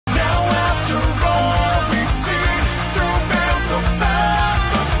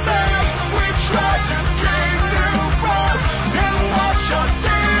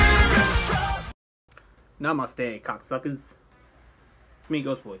Namaste, cocksuckers. It's me,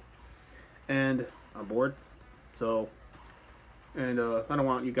 Ghost Boy. And I'm bored. So, I don't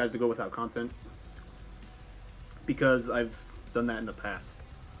want you guys to go without content. Because I've done that in the past.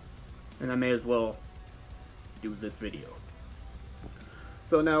 And I may as well do this video.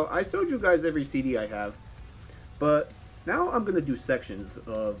 So now, I showed you guys every CD I have. But now I'm going to do sections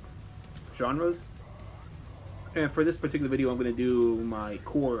of genres. And for this particular video, I'm going to do my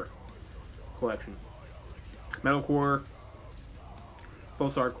core collection. Metalcore,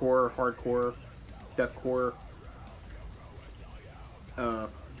 post-hardcore, hardcore, deathcore.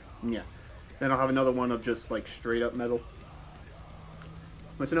 Yeah. Then I'll have another one of just like straight up metal.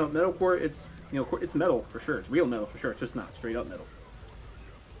 But you know, metalcore, it's it's metal for sure. It's real metal for sure. It's just not straight up metal.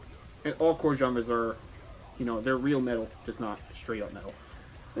 And all core genres are, they're real metal, just not straight up metal.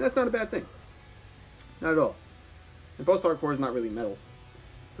 And that's not a bad thing. Not at all. And post-hardcore is not really metal.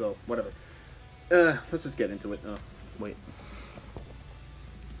 So, whatever. Let's just get into it. Wait.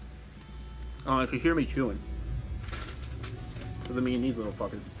 If you hear me chewing, doesn't mean these little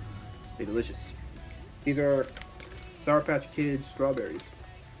fuckers. They're delicious. These are Sour Patch Kids strawberries.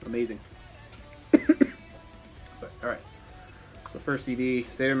 Amazing. Sorry. Alright. So first CD,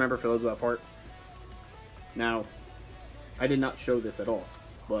 Day to Remember for Those Without Part. Now, I did not show this at all,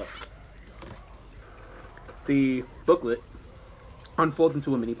 but the booklet unfolds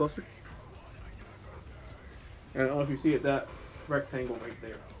into a mini poster. And I don't know if you see it, that rectangle right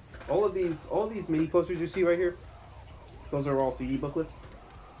there. All of these mini posters you see right here, those are all CD booklets.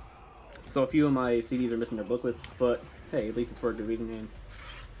 So a few of my CDs are missing their booklets, but hey, at least it's for a good reason. And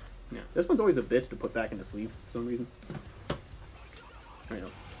yeah, this one's always a bitch to put back in the sleeve for some reason. I know.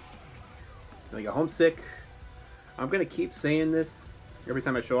 I got Homesick. I'm gonna keep saying this every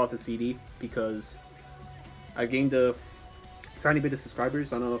time I show off the CD because I gained a tiny bit of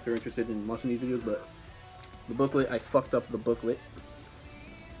subscribers. I don't know if you're interested in watching these videos, but the booklet, I fucked up the booklet.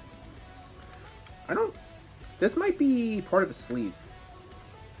 This might be part of a sleeve.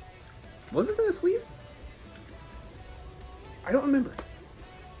 Was this in a sleeve? I don't remember.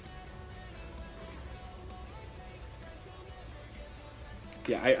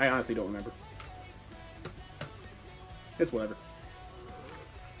 Yeah, I honestly don't remember. It's whatever.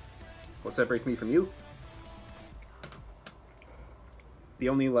 What separates me from you? The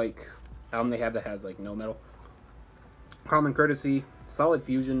only, album they have that has, no metal. Common Courtesy, Solid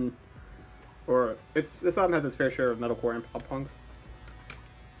Fusion, or this album has its fair share of metalcore and pop punk.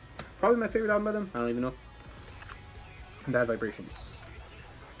 Probably my favorite album by them. I don't even know. Bad Vibrations.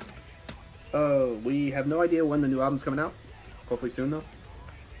 We have no idea when the new album's coming out. Hopefully soon though.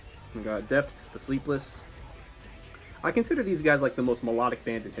 We got Depth, The Sleepless. I consider these guys like the most melodic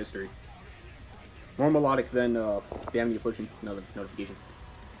band in history. More melodic than Damn the Affliction. Another notification.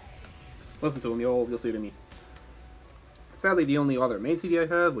 Listen to them, you'll see what I mean. Sadly, the only other main CD I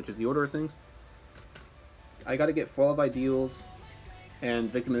have, which is The Order of Things. I gotta get Fall of Ideals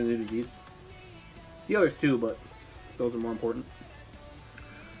and Victim of the New Disease. The others too, but those are more important.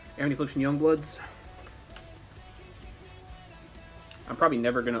 Damn Affliction Youngbloods. I'm probably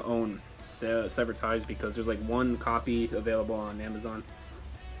never gonna own Severed Ties because there's one copy available on Amazon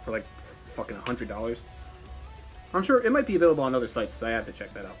for fucking $100. I'm sure it might be available on other sites, so I have to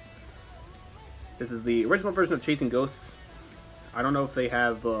check that out. This is the original version of Chasing Ghosts. I don't know if they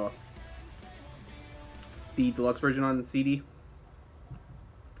have the deluxe version on the CD.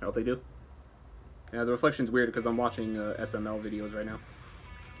 I hope they do. Yeah, the reflection's weird because I'm watching SML videos right now.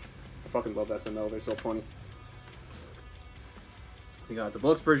 I fucking love SML, they're so funny. We got the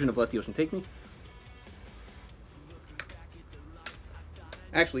deluxe version of Let the Ocean Take Me.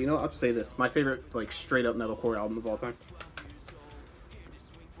 Actually, I'll just say this. My favorite, straight up metalcore album of all time.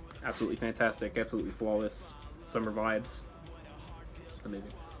 Absolutely fantastic, absolutely flawless. Summer vibes.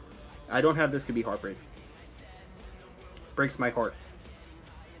 Amazing. I don't have This Could Be Heartbreak. Breaks my heart.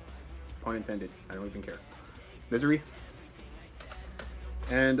 Pun intended. I don't even care. Misery.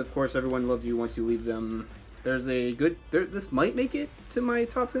 And of course, Everyone Loves You Once You Leave Them. There's a good... this might make it to my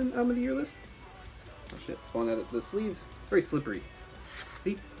top 10 album of the year list. Oh shit, it's falling out of the sleeve. It's very slippery.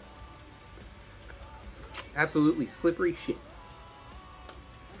 See? Absolutely slippery shit.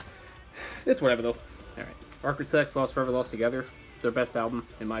 It's whatever though. Alright. Architects, Lost Forever, Lost Together. Their best album,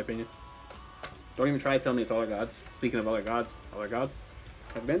 in my opinion. Don't even try to tell me it's Other Gods. Speaking of Other Gods. Have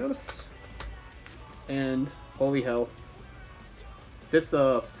a band notice? And Holy Hell. This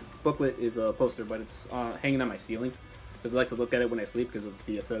booklet is a poster, but it's hanging on my ceiling. Because I like to look at it when I sleep because of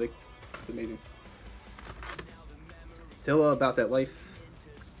the aesthetic. It's amazing. Still About That Life.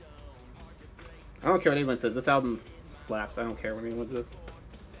 I don't care what anyone says. This album slaps. I don't care what anyone says.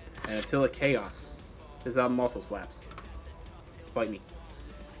 And Attila Chaos. This album also slaps. Fight me.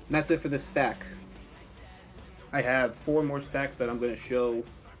 And that's it for this stack. I have 4 more stacks that I'm going to show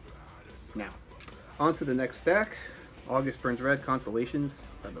now. On to the next stack. August Burns Red Constellations.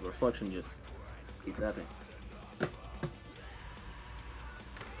 The reflection just keeps happening.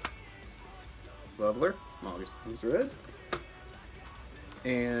 Leveler, August Burns Red.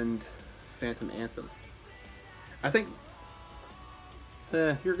 And Phantom Anthem. I think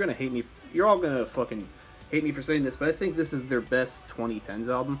you're gonna hate me. You're all gonna fucking hate me for saying this, but I think this is their best 2010s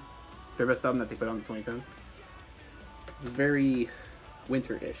album. Their best album that they put on the 2010s. It was very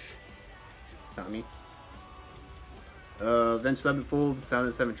winter-ish. Not me. Avenged Sevenfold, Sound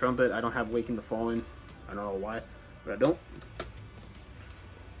of the Seventh Trumpet. I don't have Waking the Fallen. I don't know why, but I don't.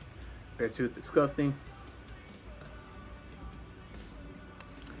 Beartooth Disgusting.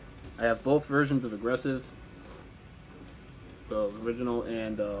 I have both versions of Aggressive. The original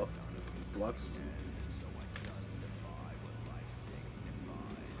and deluxe.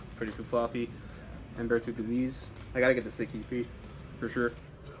 Pretty Fluffy. And Beartooth Disease. I gotta get the Sick EP for sure.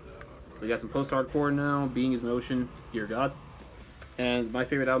 We got some post-hardcore now. Being is an Ocean, Dear God. And my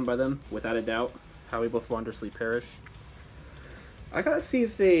favorite album by them, without a doubt, How We Both Wondrously Perish. I gotta see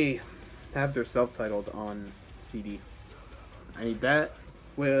if they have their self-titled on CD. I need that.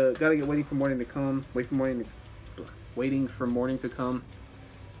 We gotta get Waiting for Morning to Come. Waiting for Morning to Come.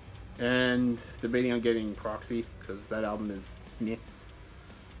 And debating on getting Proxy, because that album is meh.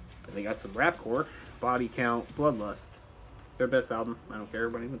 And they got some rapcore. Body Count, Bloodlust. Their best album. I don't care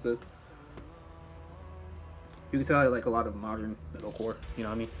what anyone says. You can tell I like a lot of modern metalcore, you know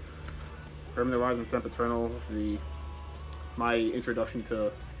what I mean? From the Rise and Sempiternal, my introduction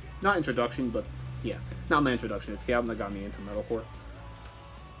to, not introduction, but yeah, not my introduction. It's the album that got me into metalcore.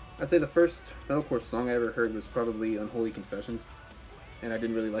 I'd say the first metalcore song I ever heard was probably Unholy Confessions, and I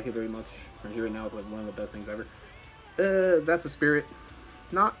didn't really like it very much. And hear it now is like one of the best things ever. That's a Spirit.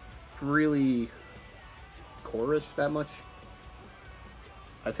 Not really chorus that much.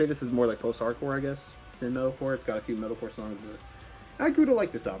 I'd say this is more like post-hardcore, I guess, than metalcore. It's got a few metalcore songs, but I grew to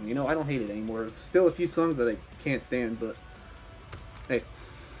like this album. You know, I don't hate it anymore. There's still a few songs that I can't stand, but hey,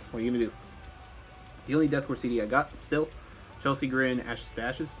 what are you gonna do? The only deathcore CD I got still, Chelsea Grin, Ashes to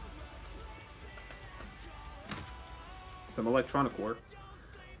Ashes. Some electronic core.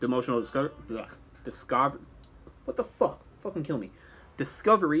 Demotional Discovery. What the fuck? Fucking kill me.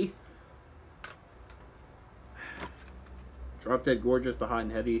 Discovery. Drop Dead Gorgeous, The Hot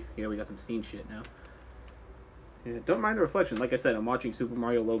and Heavy. Yeah, we got some scene shit now. Yeah, don't mind the reflection. Like I said, I'm watching Super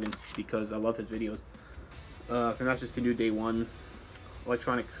Mario Logan because I love his videos. If not just to New Day One,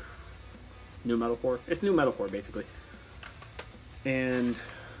 electronic new metalcore. It's new metalcore basically. And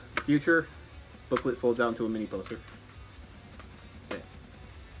Future booklet folds out into a mini poster. That's it.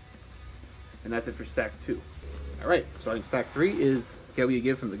 And that's it for stack 2. All right, starting stack 3 is Get What You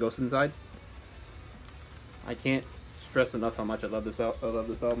Give from The Ghost Inside. I can't stress enough how much I love this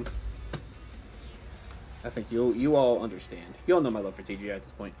album. I think you all understand. You all know my love for TGI at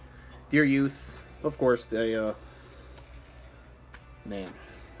this point. Dear Youth, of course. Man,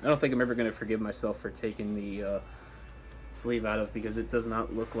 I don't think I'm ever gonna forgive myself for taking the sleeve out of, because it does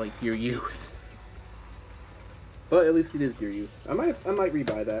not look like Dear Youth. But at least it is Dear Youth. I might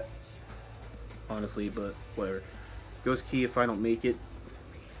rebuy that, honestly, but whatever. Ghost Key If I Don't Make It.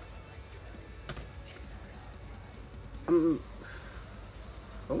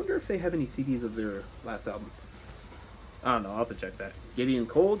 I wonder if they have any CDs of their last album. I don't know, I'll have to check that. Gideon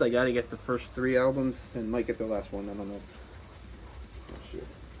Cold, I gotta get the first 3 albums and might get the last one, I don't know. Oh shit.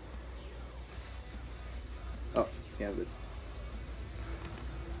 Oh, yeah, good.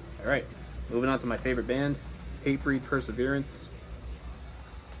 Alright, moving on to my favorite band, Hatebreed Perseverance.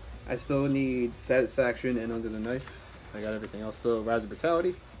 I still need Satisfaction and Under the Knife. I got everything else still. Rise of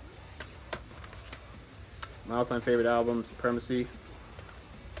Brutality. My all-time favorite album, Supremacy.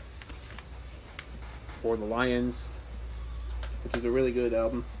 For the Lions, which is a really good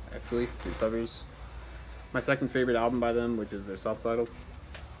album, actually. It covers my second favorite album by them, which is their self-titled.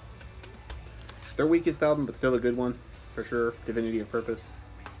 Their weakest album, but still a good one, for sure. Divinity of Purpose.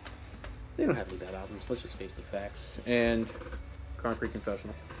 They don't have any bad albums, let's just face the facts. And Concrete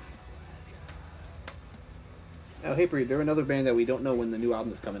Confessional. Now, Hatebreed, they're another band that we don't know when the new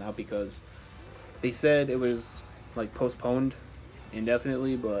album is coming out, because they said it was like postponed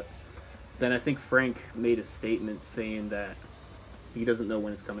indefinitely, but then I think Frank made a statement saying that he doesn't know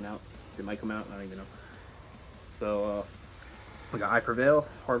when it's coming out. It might come out, I don't even know. So, we got I Prevail,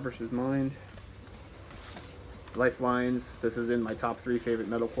 Heart vs. Mind, Lifelines. This is in my top 3 favorite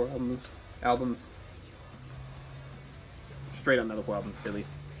metalcore albums. Straight up metalcore albums, at least.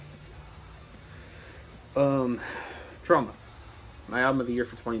 Trauma. My album of the year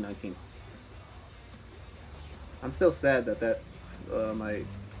for 2019. I'm still sad that my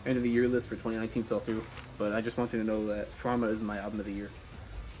end of the year list for 2019 fell through, but I just want you to know that Trauma is my album of the year.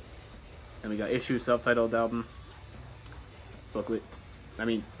 And we got issue, self-titled album, booklet.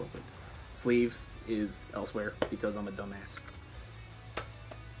 Sleeve is elsewhere because I'm a dumbass.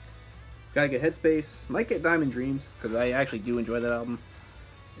 Gotta get Headspace. Might get Diamond Dreams because I actually do enjoy that album.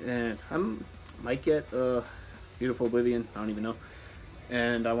 And might get Beautiful Oblivion. I don't even know.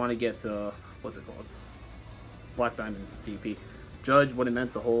 And I want to get what's it called? Black Diamonds DP. Judge What It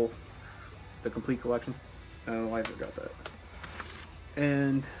Meant, the complete collection. I don't know why I forgot that.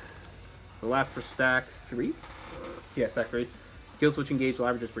 And the last for stack 3. Yeah, stack 3. Kill Switch Engage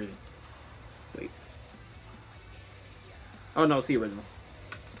Live or Just Breathing. Wait. Oh no, it's the original.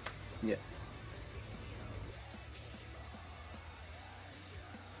 Yeah.